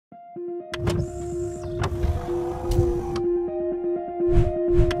What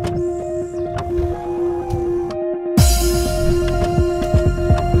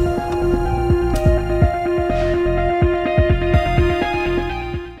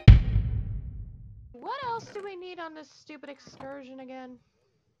else do we need on this stupid excursion again?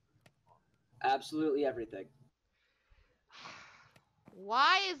 Absolutely everything.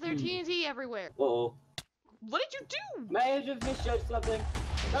 Why is there TNT everywhere? Uh-oh. What did you do? May I have misjudged something?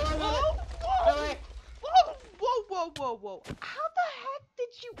 No, Whoa! no, no, Whoa! Whoa! Whoa! Whoa! Whoa! How the heck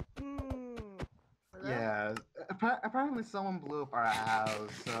did you? Yeah, apparently someone blew up our house.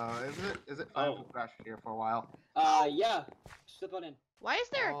 So is it fine if we crash here for a while? Yeah. Slip on in. Why is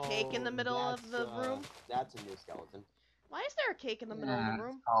there a cake in the middle of the room? That's a new skeleton. Why is there a cake in the middle of the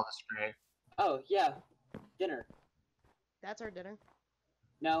room? It's called a stray. Oh, yeah. Dinner. That's our dinner.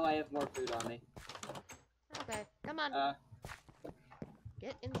 No, I have more food on me. Okay, come on.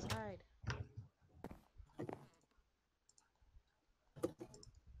 Get inside.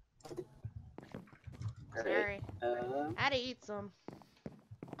 Sorry. I had to eat some.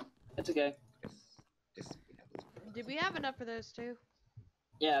 It's okay. Did we have enough for those two?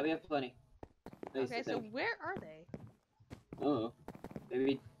 Yeah, we have plenty. Okay, so where are they? Oh,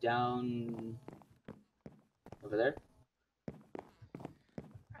 maybe down over there.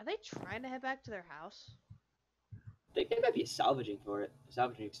 Are they trying to head back to their house? I think they might be salvaging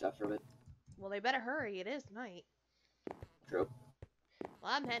stuff from it. Well, they better hurry. It is night. True.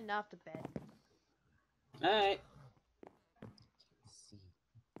 Well, I'm heading off to bed. All right.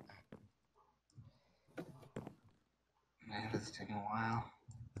 Man, this is taking a while.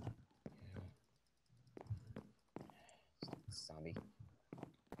 Zombie.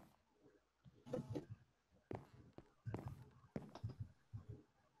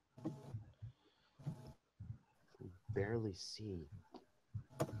 Barely see.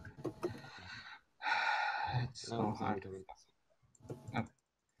 It's so hard. Oh.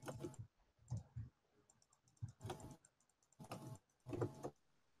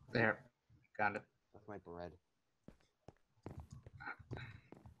 There, got it. That's my bread.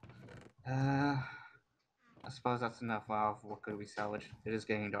 I suppose that's enough of what could we salvage. It is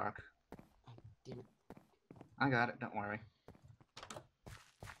getting dark. I got it, don't worry.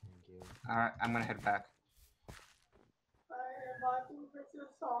 Thank you. Alright, I'm gonna head back.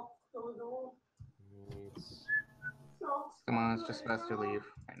 It's... Come on, it's just best to leave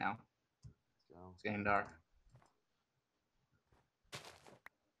right now. It's getting dark.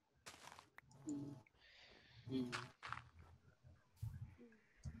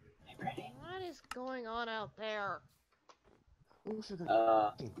 What is going on out there?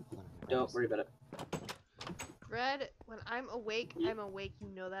 Don't worry about it. Fred, when I'm awake, I'm awake. You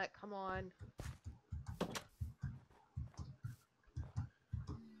know that. Come on.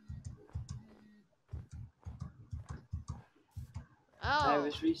 Oh. I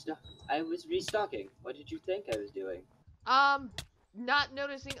was restocking. What did you think I was doing? Not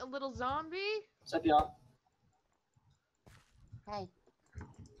noticing a little zombie? What's up, y'all? Hey.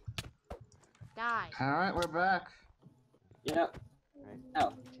 Die. Alright, we're back. Yeah.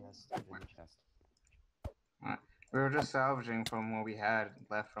 Oh. Chest. Alright. We were just salvaging from what we had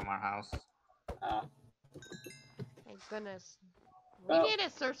left from our house. Thank goodness. We need to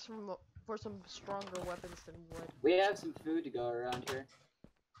search for some stronger weapons than wood. We have some food to go around here.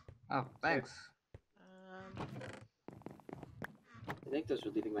 Oh, thanks. I think those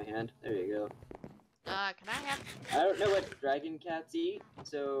were leaving my hand. There you go. Can I have... I don't know what dragon cats eat,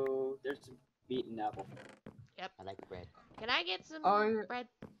 so there's some meat and apple. Yep. I like bread. Can I get some bread?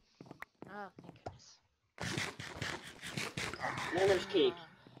 Oh, thank goodness. And then there's cake.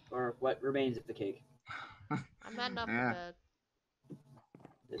 Or what remains of the cake. I'm heading up to bed.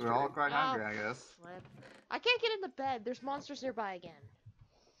 We're all quite hungry, I guess. Flip. I can't get in the bed. There's monsters nearby again.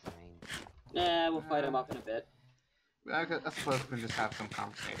 Fine. Nah, we'll fight them off in a bit. I suppose we can just have some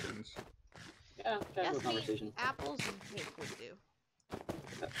conversations. Yeah, casual conversation. Apples and cake would do.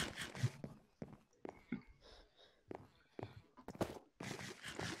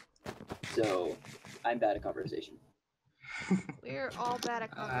 So, I'm bad at conversation. We're all bad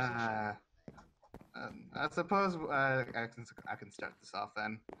at conversation. I suppose I can start this off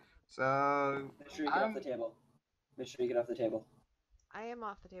then. So Make sure you get off the table. Make sure you get off the table. I am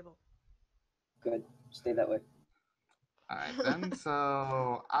off the table. Good. Stay that way. Alright then,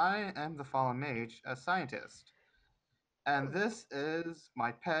 so I am the Fallen Mage, a scientist. And this is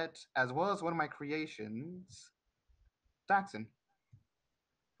my pet, as well as one of my creations, Daxon.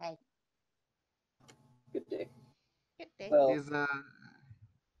 Hey. Good day. Good day. Well,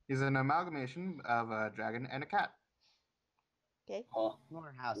 He's an amalgamation of a dragon and a cat. Okay. Huh.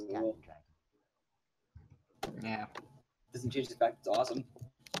 More house cat Cool. and dragon. Yeah. Doesn't change the fact it's awesome.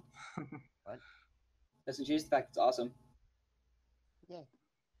 What? Doesn't change the fact it's awesome. Yay.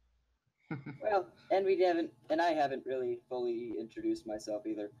 Well, and I haven't really fully introduced myself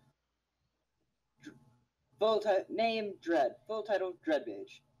either. Name Dread. Full title Dread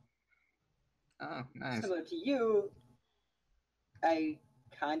Mage. Oh, nice. Similar to you, I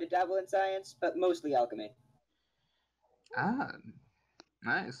kind of dabble in science, but mostly alchemy. Ah,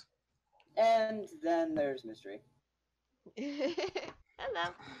 nice. And then there's mystery.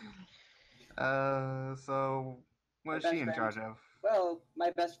 Hello. So what My is she best in friend. charge of? Well, my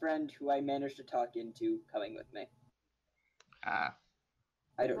best friend, who I managed to talk into coming with me. Ah,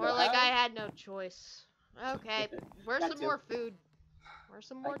 I don't More know like how. I had no choice. Okay, where's That some too. more food? Where's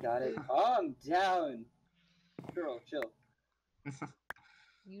some more I got food? it. Calm down. Girl, chill.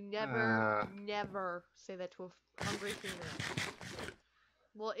 You never, Uh. never say that to a hungry female.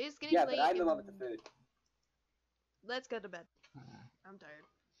 Well, it's getting Yeah, late. but I'm the one and with the food. Let's go to bed. I'm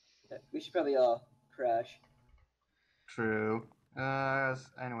tired. We should probably all crash. True.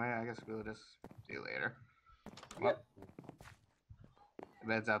 Anyway, I guess we'll just see you later. Well, Yep. the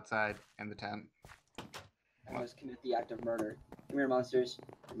bed's outside in the tent. I must commit the act of murder. Come here, monsters.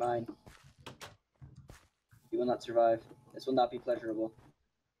 You're mine. You will not survive. This will not be pleasurable.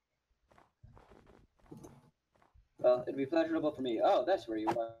 Well, it'd be pleasurable for me. Oh, that's where you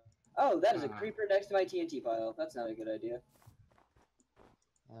are. Oh, that is a creeper next to my TNT pile. That's not a good idea.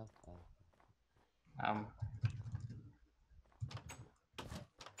 Okay. Um.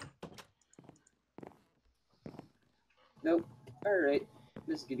 Nope. Alright.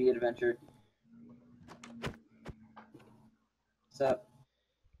 This is gonna be an adventure. What's up?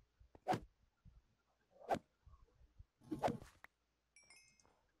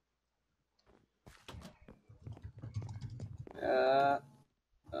 Oh.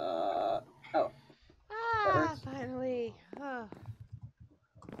 That Ah, works. finally.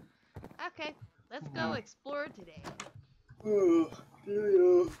 Okay, let's go explore today.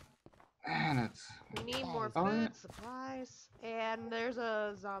 And it's. We need more Oh, food, yeah. supplies, and there's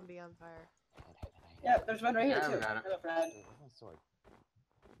a zombie on fire. Yeah, there's one right here Yeah, we too. got it. Hello, friend. Wait, where's my sword?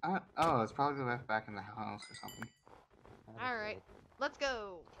 Oh, it's probably left back in the house or something. I have a Alright, sword. let's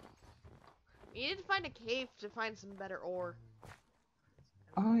go. We need to find a cave to find some better ore.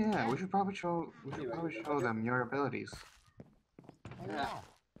 Oh yeah, we should probably show Anyway, them your abilities. Oh, Yeah. yeah.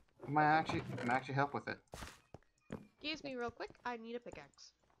 It might actually help with it. Excuse me real quick, I need a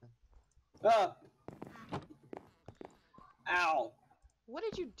pickaxe. Ah! Ow! What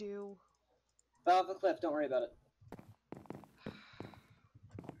did you do? Fell off a cliff, don't worry about it.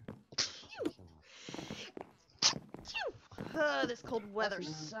 This cold weather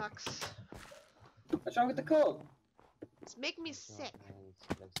sucks. What's wrong with the cold? It's making me sick.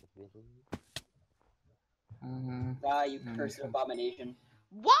 Ah, you cursed abomination.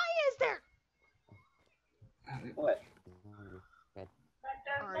 Why is there? What?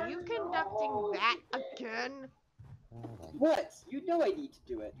 Are you conducting that again? What? You know I need to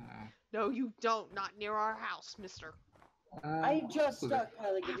do it. No, you don't. Not near our house, mister. I just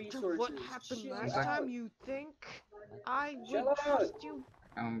stockpiling the After resources. what happened Chill last out. time, you think I Chill would out. trust you?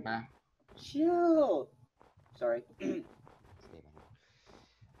 Back. Chill. Sorry.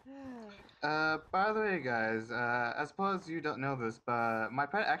 By the way, guys, I suppose you don't know this, but my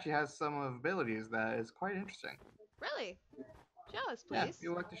pet actually has some abilities that is quite interesting. Really? Show us, Yeah, please. we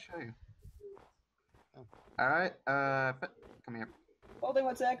would like to show you. Oh. All right, pet, come here. Holding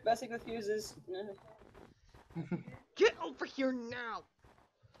one sec, messing with fuses. Get over here now.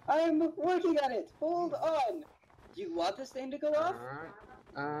 I'm working on it. Hold on. Do you want this thing to go off?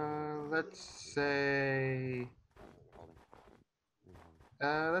 Let's say.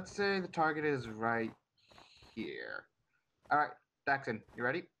 Let's say the target is right here. All right, Daxon, you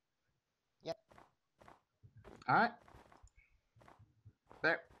ready? Yep. All right.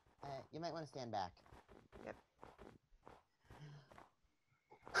 There. You might want to stand back. Yep.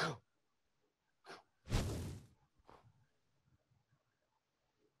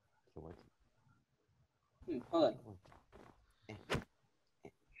 It works. Hold on.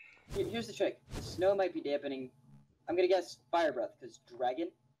 Here's the trick. The snow might be dampening. I'm gonna guess fire breath, because dragon?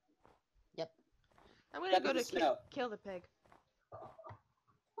 I'm gonna That'd go be to the snow. kill the pig.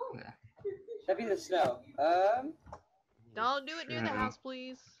 Yeah. That'd be the snow. Don't do it near the Sure. house,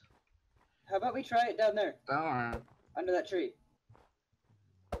 please. How about we try it down there, Don't worry. under that tree?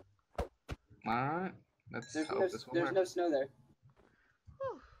 All right. Let's There's hope no, this will there's work. no snow there.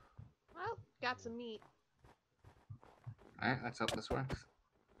 Whew. Well, got some meat. All right. Let's hope this works.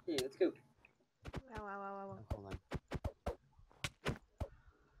 Hey, let's go. Ow, ow, ow, ow. Oh, hold on.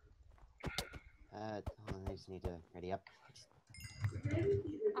 but hold on, I just need to ready up.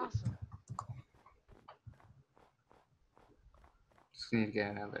 Awesome. Just need to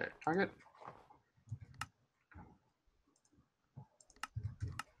get another target.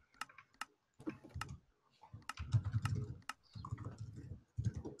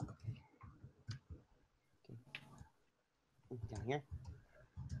 Down here.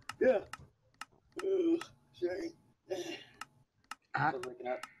 Yeah. Ugh, sorry. Ah. Still waking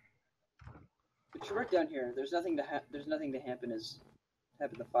up. It should work down here. There's nothing to happen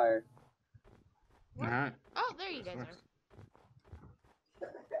the fire. What? Alright. Oh, there you guys are.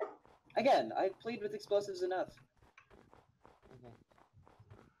 Again, I played with explosives enough. Okay.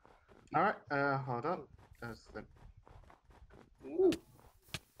 Alright, hold up. That's the... Ooh.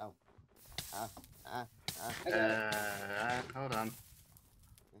 Uh, hold on.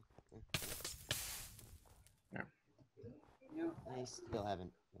 Yeah. I still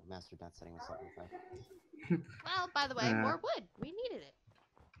haven't mastered that setting with Sugarcraft. Well, by the way, more wood. We needed it.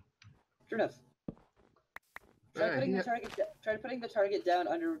 True enough. Try putting the target down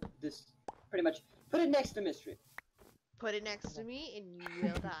under this. Pretty much. Put it next to Mystery. Put it next to me, and you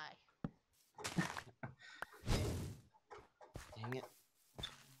will die. Dang it.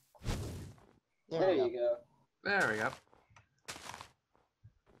 There you go. There we go.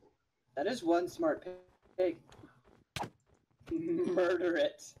 That is one smart pig. Murder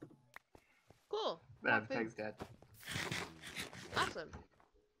it. Cool. That pig's dead. Awesome.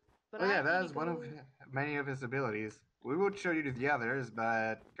 But Well, yeah, I that need is to one of go- many of his abilities. We would show you the others,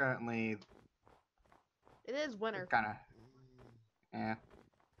 but currently, It is winter. kind of, yeah.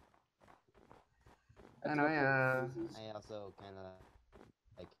 That's Anyway, what it is. I also kind of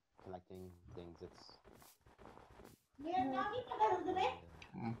like collecting things. It's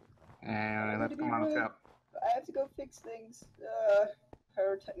Anyway, let's come on, let's go. I have to go fix things.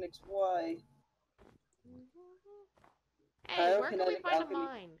 Pyrotechnics, why? Hey, where can we Pyrokinetic find a alchemy.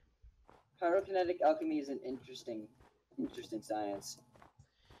 mine? Pyrokinetic alchemy is an interesting science.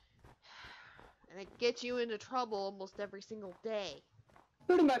 And it gets you into trouble almost every single day.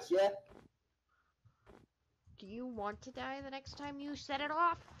 Pretty much, yeah. Do you want to die the next time you set it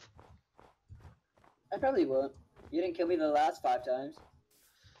off? I probably won't. You didn't kill me the last 5 times.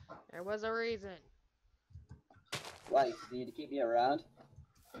 There was a reason. Why? You need to keep me around?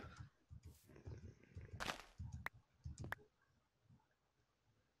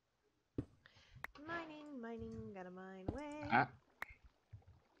 Mining, gotta mine away. Ah.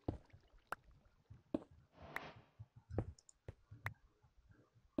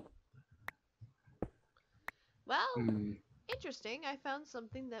 Well, interesting. I found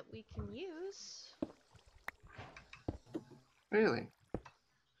something that we can use. Really?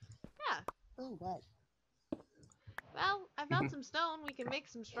 Yeah. oh what? Well, I found some stone. We can make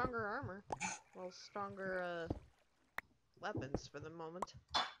some stronger armor. Well, stronger, weapons for the moment.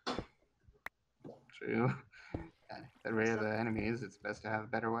 True. Get rid of the enemies, it's best to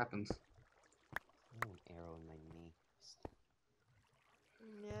have better weapons. Oh, an arrow in my knee.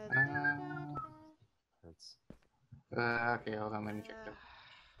 Hurts. Okay, hold on, let me check that.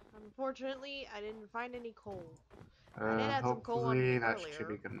 Unfortunately, I didn't find any coal. I did have some coal on Hopefully me that earlier. should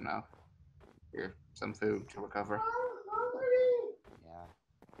be good enough. Here, some food to recover. Yeah.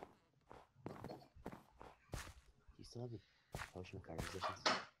 Do you still have a potion of fire resistance?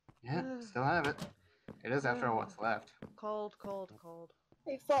 Yeah, still have it. It is after all what's left. Cold.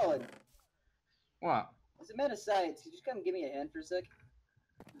 Hey, Fallen. What? As a man of science, could you just come give me a hand for a sec?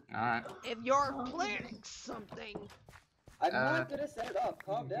 Alright. If you're planning something. I'm not gonna set it off.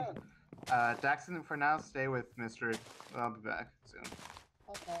 Calm down. Daxon, for now, stay with Mr. I'll be back soon.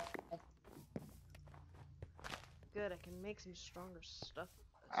 Okay. Good, I can make some stronger stuff.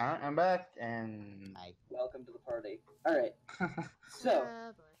 Alright, I'm back, and... Hi. Welcome to the party. Alright, so,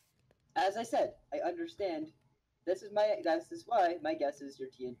 as I said, I understand. This is why my guess is your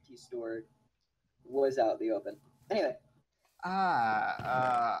TNT store was out in the open. Anyway.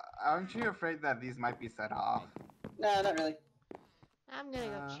 Aren't you afraid that these might be set off? No, not really. I'm gonna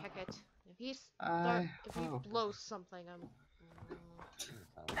go check it. If he hope. blows something, I'm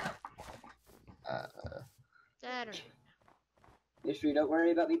dead or not. Mystery, don't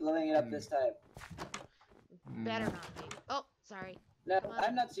worry about me blowing it up this time. Better not be. Oh, sorry. No,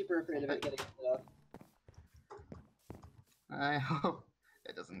 I'm not super afraid of it getting lit up. I hope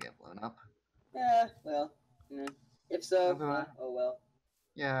it doesn't get blown up. Yeah, well, if so, Otherwise- oh well.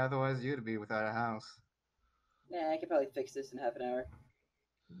 Yeah, otherwise you'd be without a house. Nah, I could probably fix this in half an hour.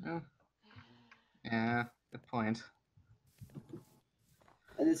 Yeah, good point.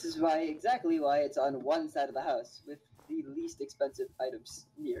 And this is exactly why it's on one side of the house, with the least expensive items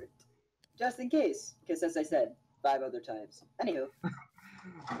near it. just in case, because as I said 5 other times. Anywho,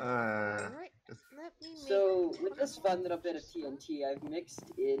 Alright, let me make so with one this more fun little bit of stone. TNT, I've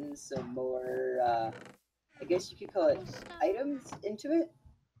mixed in some more, I guess you could call it Cobblestone. items into it.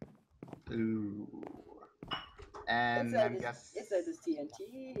 Ooh. And Inside I'm this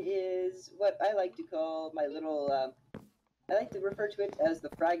TNT is what I like to call my little, I like to refer to it as the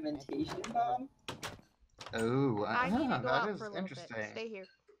fragmentation bomb. Ooh, I need to go that out is for a little bit. interesting. Stay here.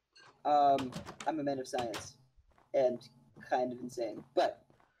 I'm a man of science and kind of insane, but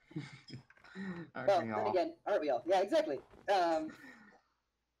Aren't well, we then all? again, aren't we all? Yeah, exactly.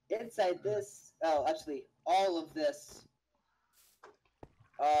 Inside this, oh, actually, all of this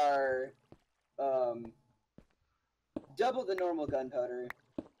are double the normal gunpowder,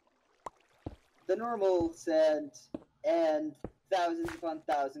 the normal sand, and thousands upon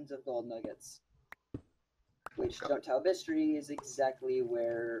thousands of gold nuggets. Which, don't tell Mystery, is exactly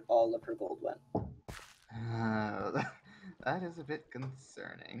where all of her gold went. That is a bit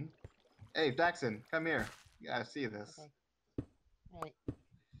concerning. Hey, Daxon, come here. You gotta see this. Okay.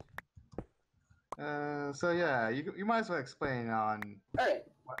 Alright. So yeah, you might as well explain on Alright,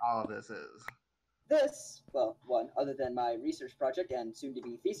 what all of this is. this, well, one, other than my research project and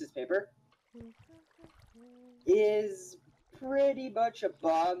soon-to-be thesis paper, is pretty much a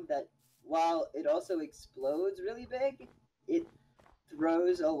bomb that, while it also explodes really big, it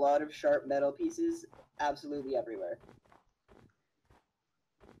throws a lot of sharp metal pieces absolutely everywhere.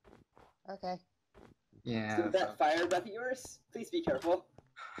 Okay. Yeah. So that fire breath of yours, please be careful.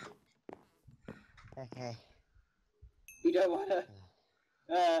 Okay. You don't wanna,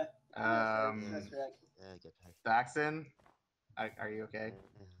 Uh, that's correct. get back. Daxon, are you okay?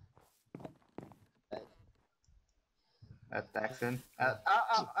 Daxon?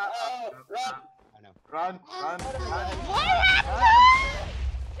 Oh, run! Oh no. Run! Run! Oh my Run! God. What Run! happened?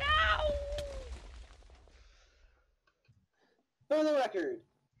 No! For the record,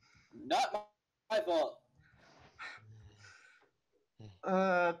 not my fault.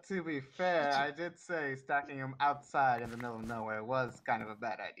 To be fair, I did say stacking them outside in the middle of nowhere was kind of a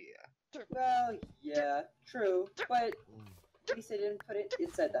bad idea. Well, yeah, true, but at least I didn't put it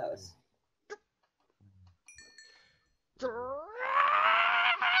inside the house.